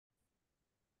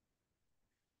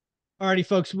Alrighty,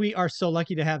 folks, we are so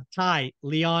lucky to have Ty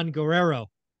Leon Guerrero.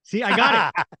 See, I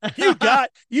got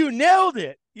it. You nailed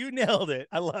it. You nailed it.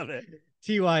 I love it.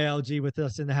 TYLG with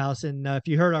us in the house. And if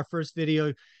you heard our first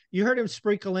video, you heard him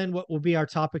sprinkle in what will be our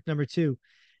topic number 2.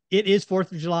 It is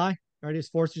 4th of July, right?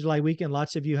 It's 4th of July weekend.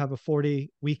 Lots of you have a 4-day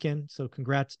weekend. So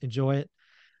congrats, enjoy it.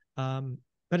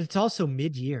 But it's also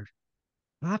mid-year.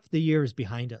 Half the year is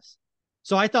behind us.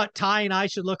 So I thought Ty and I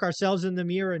should look ourselves in the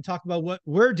mirror and talk about what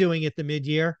we're doing at the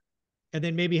mid-year, and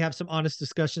then maybe have some honest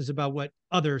discussions about what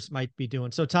others might be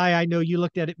doing. So Ty, I know you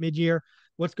looked at it mid-year.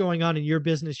 What's going on in your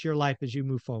business, your life as you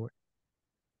move forward?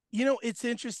 It's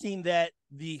interesting that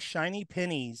the shiny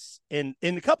pennies and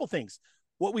a couple things.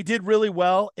 What we did really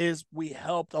well is we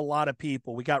helped a lot of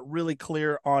people. We got really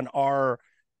clear on our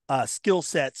skill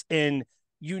sets and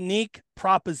unique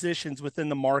propositions within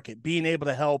the market, being able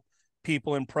to help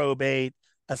people in probate,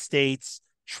 estates,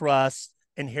 trusts,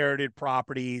 inherited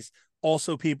properties,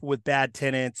 also people with bad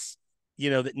tenants,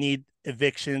 that need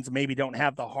evictions, maybe don't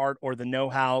have the heart or the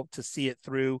know-how to see it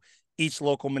through. Each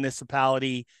local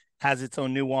municipality has its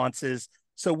own nuances.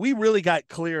 So we really got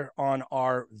clear on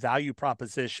our value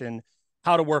proposition,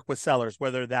 how to work with sellers,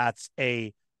 whether that's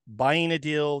a buying a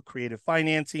deal, creative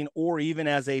financing, or even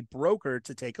as a broker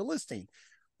to take a listing.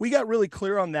 We got really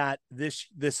clear on that this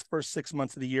first 6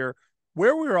 months of the year.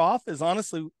 Where we were off is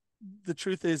honestly, the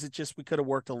truth is we could have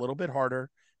worked a little bit harder,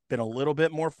 been a little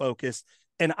bit more focused.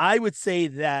 And I would say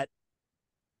that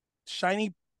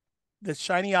the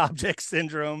shiny object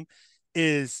syndrome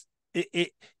is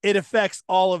it affects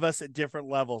all of us at different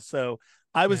levels. So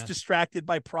I was distracted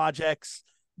by projects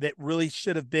that really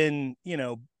should have been,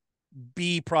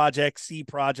 B projects, C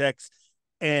projects,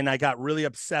 and I got really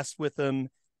obsessed with them.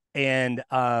 And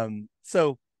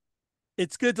so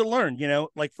it's good to learn,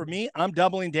 like for me, I'm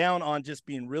doubling down on just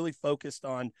being really focused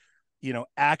on,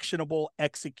 actionable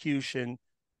execution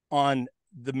on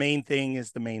the main thing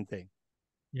is the main thing.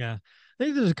 Yeah. I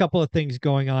think there's a couple of things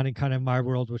going on in kind of my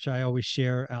world, which I always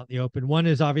share out in the open. One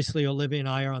is obviously Olivia and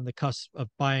I are on the cusp of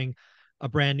buying a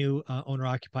brand new owner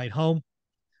occupied home.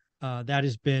 That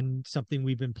has been something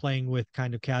we've been playing with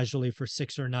kind of casually for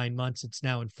 6 or 9 months. It's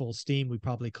now in full steam. We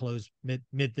probably close mid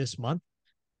this month.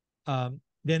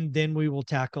 Then we will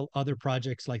tackle other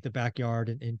projects like the backyard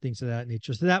and things of that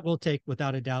nature. So that will take,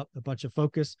 without a doubt, a bunch of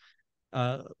focus.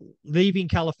 Leaving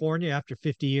California after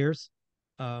 50 years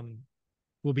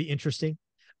will be interesting.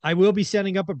 I will be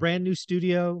setting up a brand new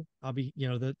studio. I'll be,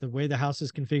 the way the house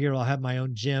is configured, I'll have my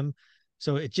own gym.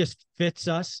 So it just fits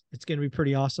us. It's going to be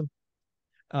pretty awesome.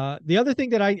 The other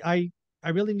thing that I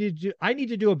really need to do, I need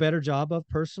to do a better job of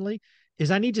personally,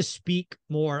 is I need to speak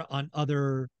more on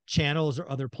other channels or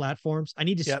other platforms. I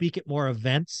need to speak at more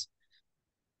events.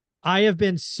 I have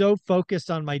been so focused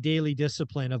on my daily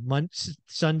discipline of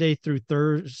Sunday through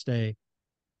Thursday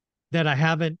that I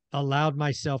haven't allowed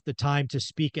myself the time to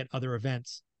speak at other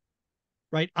events.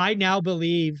 Right. I now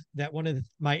believe that one of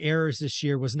my errors this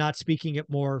year was not speaking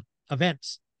at more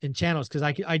events and channels, because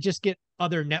I just get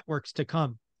other networks to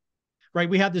come. Right.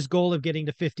 We have this goal of getting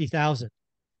to 50,000.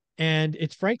 And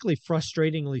it's frankly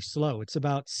frustratingly slow. It's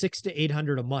about 600 to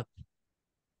 800 a month.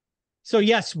 So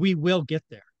yes, we will get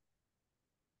there.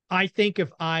 I think if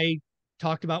I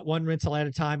talked about one rental at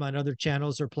a time on other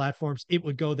channels or platforms, it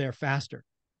would go there faster.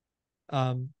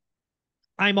 I'm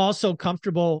also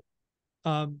comfortable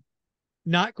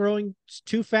not growing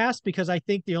too fast, because I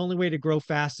think the only way to grow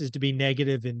fast is to be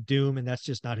negative and doom, and that's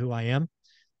just not who I am.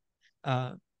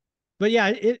 But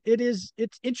yeah,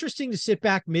 it's interesting to sit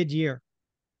back mid-year.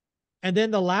 And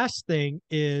then the last thing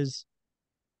is,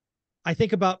 I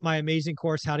think about my amazing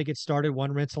course, How to Get Started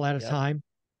One Rental at a Time.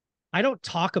 I don't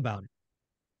talk about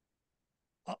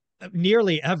it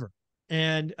nearly ever.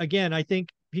 And again, I think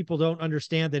people don't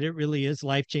understand that it really is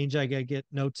life-changing. I get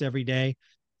notes every day.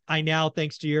 I now,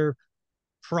 thanks to your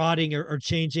prodding or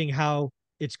changing how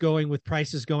it's going with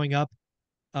prices going up,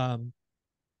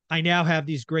 I now have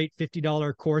these great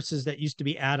 $50 courses that used to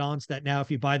be add-ons that now, if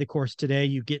you buy the course today,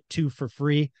 you get 2 for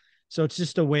free. So it's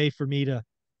just a way for me to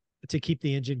keep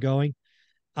the engine going.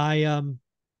 I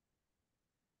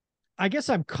guess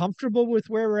I'm comfortable with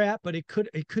where we're at, but it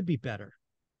could be better.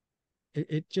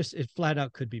 It flat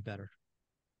out could be better.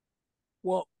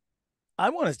 Well, I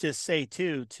want to just say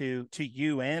too, to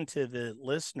you and to the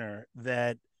listener,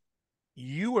 that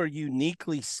you are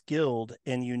uniquely skilled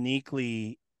and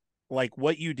uniquely, like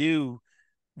what you do,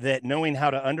 that knowing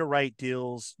how to underwrite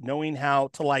deals, knowing how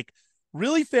to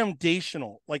really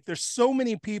foundational. Like there's so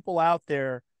many people out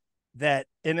there that,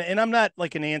 and I'm not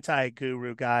like an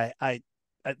anti-guru guy.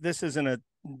 This isn't a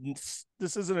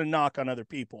knock on other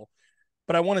people,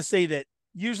 but I want to say that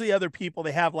usually other people,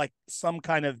 they have like some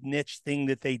kind of niche thing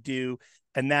that they do,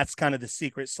 and that's kind of the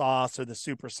secret sauce or the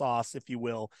super sauce, if you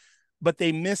will, but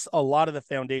they miss a lot of the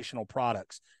foundational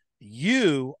products.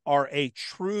 You are a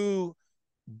true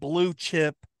blue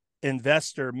chip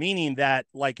investor, meaning that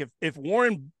like if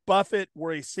Warren Buffett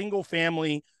were a single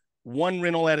family, one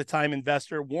rental at a time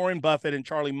investor, Warren Buffett and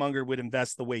Charlie Munger would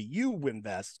invest the way you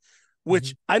invest,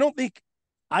 which I don't think,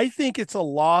 I think it's a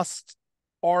lost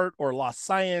art or lost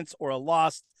science or a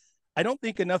lost, I don't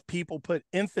think enough people put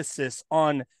emphasis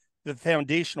on the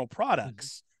foundational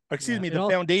products, or excuse Yeah, me, it the all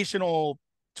foundational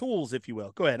tools, if you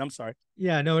will. Go ahead. I'm sorry.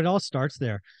 yeah, no, it all starts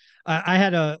there. I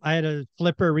had a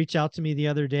flipper reach out to me the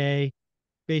other day,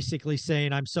 basically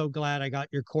saying, "I'm so glad I got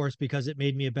your course because it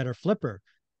made me a better flipper."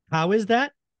 How is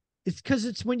that? It's because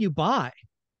it's when you buy,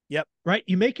 Yep. right?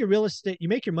 You make your real estate, you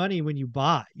make your money when you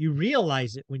buy. You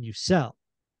realize it when you sell.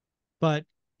 But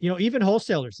even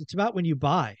wholesalers, it's about when you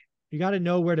buy. You got to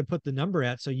know where to put the number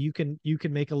at so you can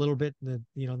make a little bit, the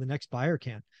next buyer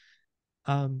can.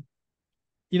 Um,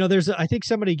 there's I think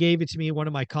somebody gave it to me in one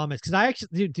of my comments, because I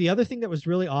actually, the other thing that was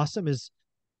really awesome is,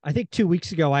 I think 2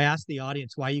 weeks ago I asked the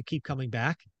audience why you keep coming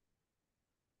back,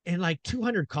 and like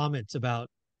 200 comments about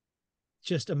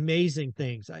just amazing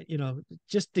things.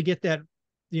 Just to get that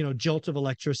jolt of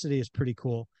electricity is pretty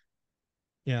cool.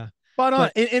 Yeah. Spot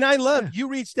on. But And I love, yeah, you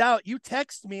reached out, you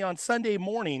text me on Sunday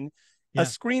morning a yeah,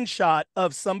 screenshot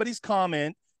of somebody's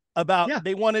comment about yeah,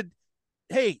 they wanted,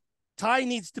 hey, Ty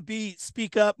needs to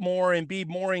speak up more and be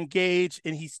more engaged.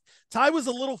 And Ty was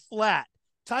a little flat.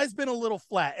 Ty's been a little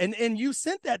flat. And you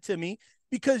sent that to me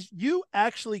because you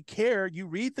actually care. You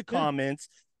read the yeah, comments,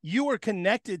 you are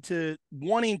connected to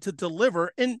wanting to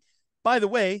deliver. And by the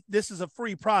way, this is a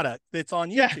free product that's on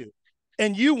yeah, YouTube,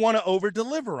 and you want to over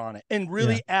deliver on it and yeah.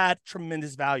 really add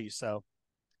tremendous value. So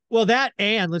Well, that,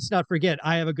 and let's not forget,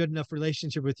 I have a good enough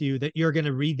relationship with you that you're going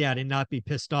to read that and not be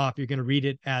pissed off. You're going to read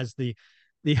it as the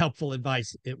helpful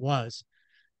advice it was.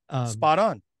 Um, spot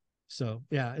on. so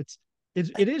yeah,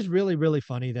 it is really, really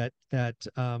funny that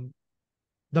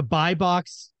the buy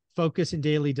box focus and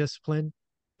daily discipline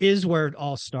is where it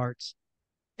all starts.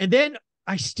 And then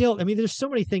I mean, there's so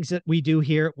many things that we do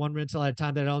here at One Rental at a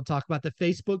Time that I don't talk about. The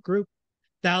Facebook group,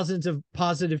 thousands of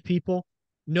positive people,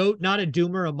 no, not a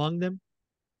doomer among them.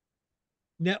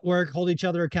 Network, hold each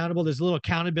other accountable. There's little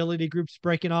accountability groups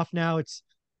breaking off now.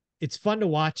 It's fun to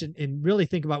watch and really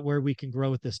think about where we can grow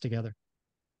with this together.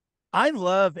 I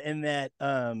love and that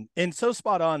and so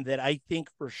spot on that I think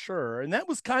for sure, and that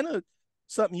was kind of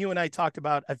something you and I talked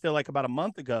about, I feel like about a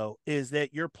month ago, is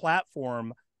that your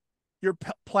platform,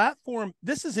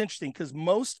 this is interesting because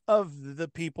most of the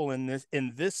people in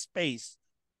this space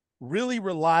really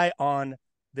rely on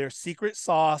their secret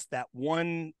sauce, that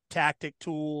one tactic,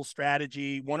 tool,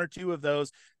 strategy, one or two of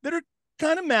those that are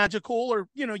kind of magical or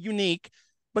unique,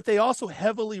 but they also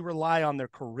heavily rely on their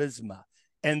charisma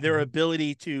and their Mm-hmm.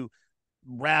 ability to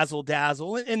razzle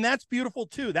dazzle. And that's beautiful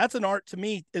too. That's an art to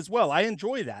me as well. I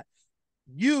enjoy that.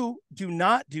 You do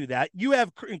not do that. You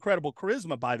have incredible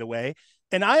charisma, by the way.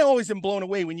 And I always am blown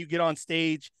away when you get on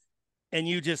stage and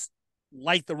you just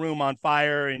light the room on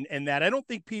fire, and that. I don't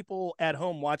think people at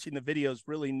home watching the videos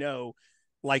really know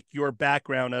like your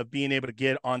background of being able to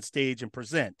get on stage and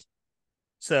present.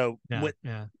 So Yeah,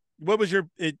 yeah. what was your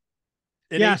at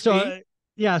Yeah, so HP? uh,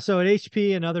 yeah, so at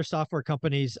HP and other software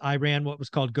companies, I ran what was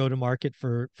called go to market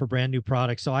for brand new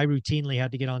products. So I routinely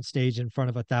had to get on stage in front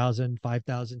of 1,000,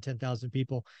 5,000, 10,000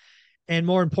 people, and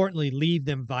more importantly, leave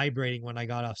them vibrating when I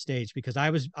got off stage, because I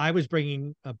was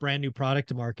bringing a brand new product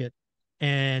to market,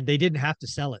 and they didn't have to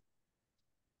sell it.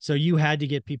 So you had to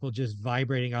get people just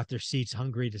vibrating off their seats,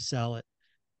 hungry to sell it,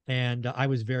 and I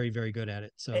was very, very good at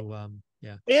it. So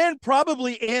yeah, And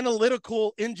probably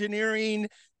analytical engineering,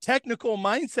 technical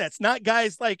mindsets, not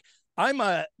guys like I'm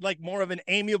a like more of an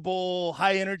amiable,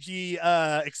 high energy,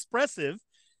 expressive.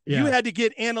 You yeah. had to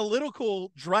get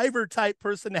analytical driver type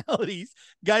personalities,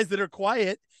 guys that are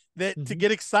quiet, that to Hmm.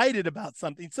 get excited about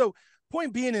something. So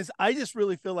point being is I just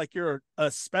really feel like you're a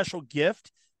special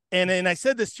gift. And I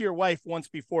said this to your wife once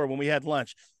before when we had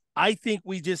lunch. I think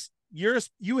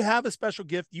you have a special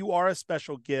gift. You are a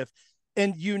special gift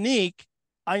and unique.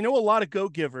 I know a lot of go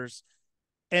givers,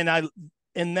 and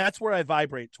that's where I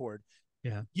vibrate toward.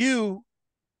 Yeah. You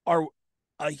are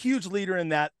a huge leader in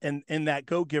that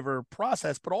go giver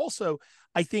process, but also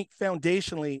I think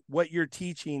foundationally what you're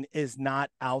teaching is not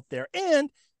out there, and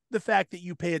the fact that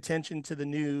you pay attention to the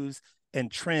news and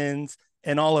trends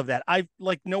and all of that. I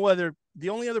like no other. The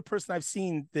only other person I've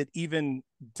seen that even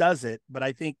does it, but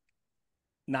I think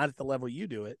not at the level you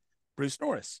do it, Bruce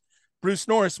Norris. Bruce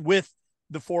Norris with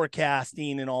the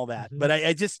forecasting and all that. Hmm. But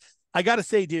I just I got to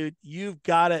say, dude, we've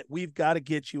got to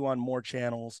get you on more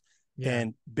channels Yeah.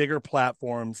 and bigger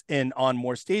platforms and on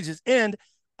more stages. And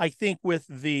I think with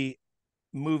the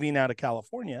moving out of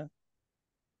California,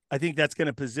 I think that's going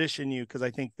to position you, because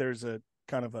I think there's a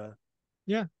kind of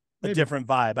Yeah. a Maybe. different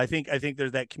vibe. I think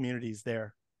there's that community's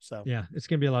there. So Yeah, it's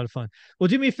gonna be a lot of fun. Well,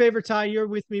 do me a favor, Ty. You're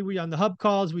with me. We on the hub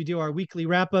calls. We do our weekly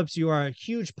wrap ups. You are a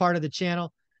huge part of the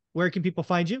channel. Where can people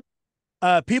find you?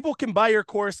 people can buy your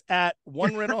course at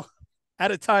one rental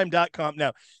at a time.com.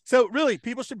 No. So really,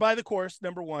 people should buy the course.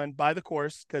 Number one, buy the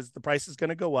course, because the price is going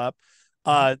to go up.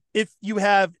 If you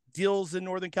have deals in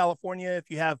Northern California, if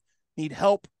you need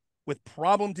help with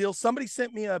problem deals, somebody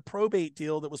sent me a probate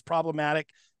deal that was problematic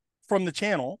from the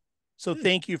channel. So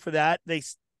thank you for that.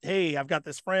 Hey, I've got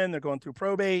this friend, they're going through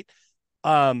probate.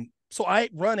 So I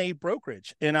run a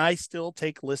brokerage, and I still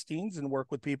take listings and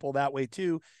work with people that way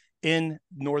too in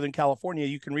Northern California.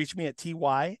 You can reach me at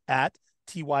ty@tylg.com.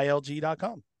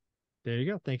 There you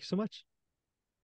go. Thank you so much.